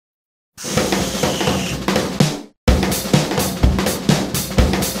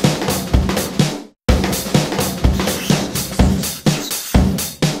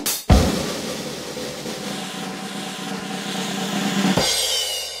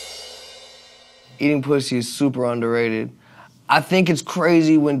Eating pussy is super underrated. I think it's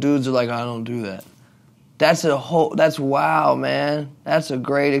crazy when dudes are like, I don't do that. That's wow, man. That's a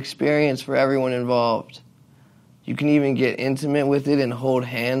great experience for everyone involved. You can even get intimate with it and hold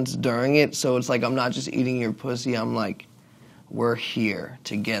hands during it, so it's like I'm not just eating your pussy, I'm like, we're here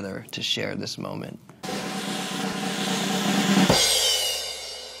together to share this moment.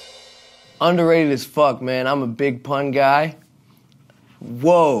 Underrated as fuck, man. I'm a big pun guy.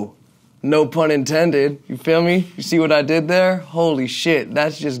 Whoa. No pun intended. You feel me? You see what I did there? Holy shit,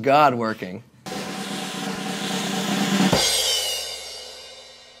 that's just God working.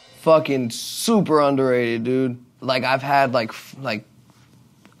 Fucking super underrated, dude. Like, I've had, like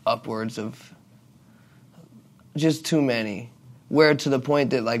upwards of just too many. Where to the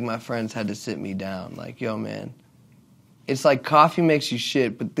point that, like, my friends had to sit me down. Like, yo, man, it's like coffee makes you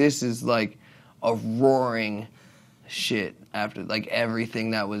shit, but this is, like, a roaring shit after, like,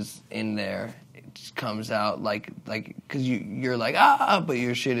 everything that was in there. It just comes out, like, because you're like, but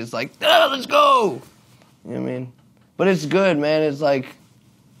your shit is like, let's go! You know what I mean? But it's good, man. It's like,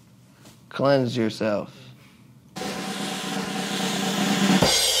 cleanse yourself.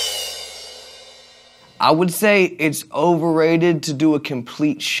 I would say it's overrated to do a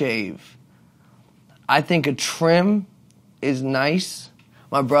complete shave. I think a trim is nice.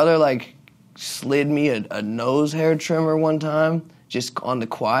 My brother, like, slid me a nose hair trimmer one time, just on the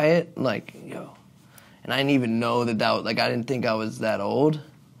quiet, like, yo. And I didn't even know that was, like, I didn't think I was that old.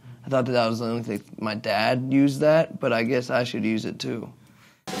 I thought that was the only thing, my dad used that, but I guess I should use it too.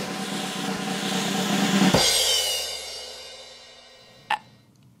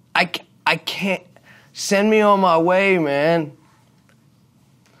 I can't, send me on my way, man.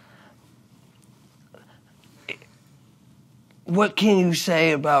 What can you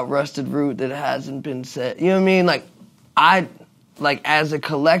say about Rusted Root that hasn't been said? You know what I mean? Like, as a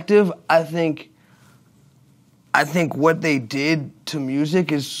collective, I think what they did to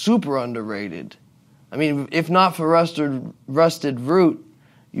music is super underrated. I mean, if not for Rusted Root,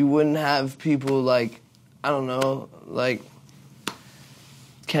 you wouldn't have people like, I don't know, like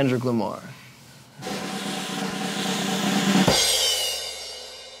Kendrick Lamar.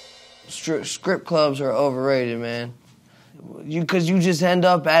 Strip clubs are overrated, man. Because you just end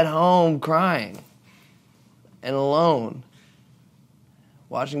up at home crying and alone,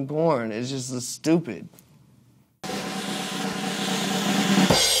 watching porn. It's just stupid.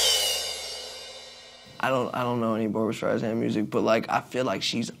 I don't know any Barbra Streisand music, but like I feel like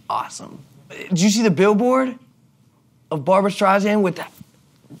she's awesome. Did you see the billboard of Barbra Streisand with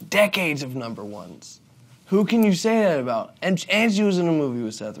decades of number ones? Who can you say that about? And she was in a movie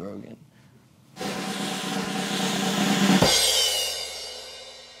with Seth Rogen.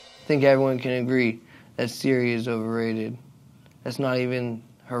 I think everyone can agree that Siri is overrated. That's not even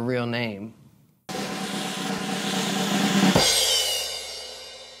her real name.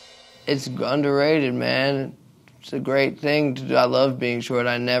 It's underrated, man. It's a great thing to do. I love being short.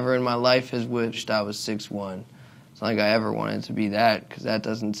 I never in my life has wished I was 6'1". It's not like I ever wanted to be that, because that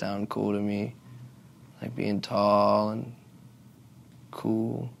doesn't sound cool to me. Like being tall and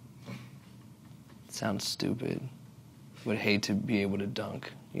cool. It sounds stupid. Would hate to be able to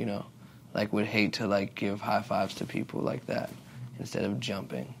dunk, you know? Like, would hate to, like, give high fives to people like that instead of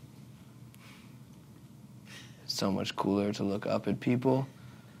jumping. It's so much cooler to look up at people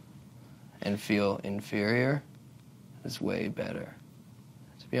and feel inferior. It's way better.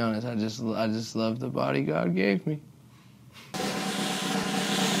 To be honest, I just love the body God gave me.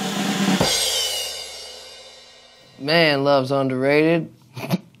 Man, love's underrated.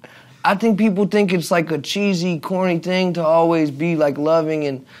 I think people think it's like a cheesy, corny thing to always be like loving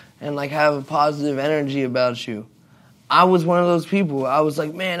and like have a positive energy about you. I was one of those people. I was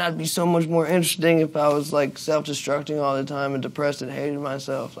like, man, I'd be so much more interesting if I was like self-destructing all the time and depressed and hated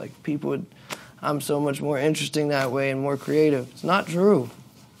myself. Like I'm so much more interesting that way and more creative. It's not true.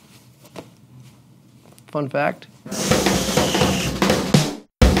 Fun fact.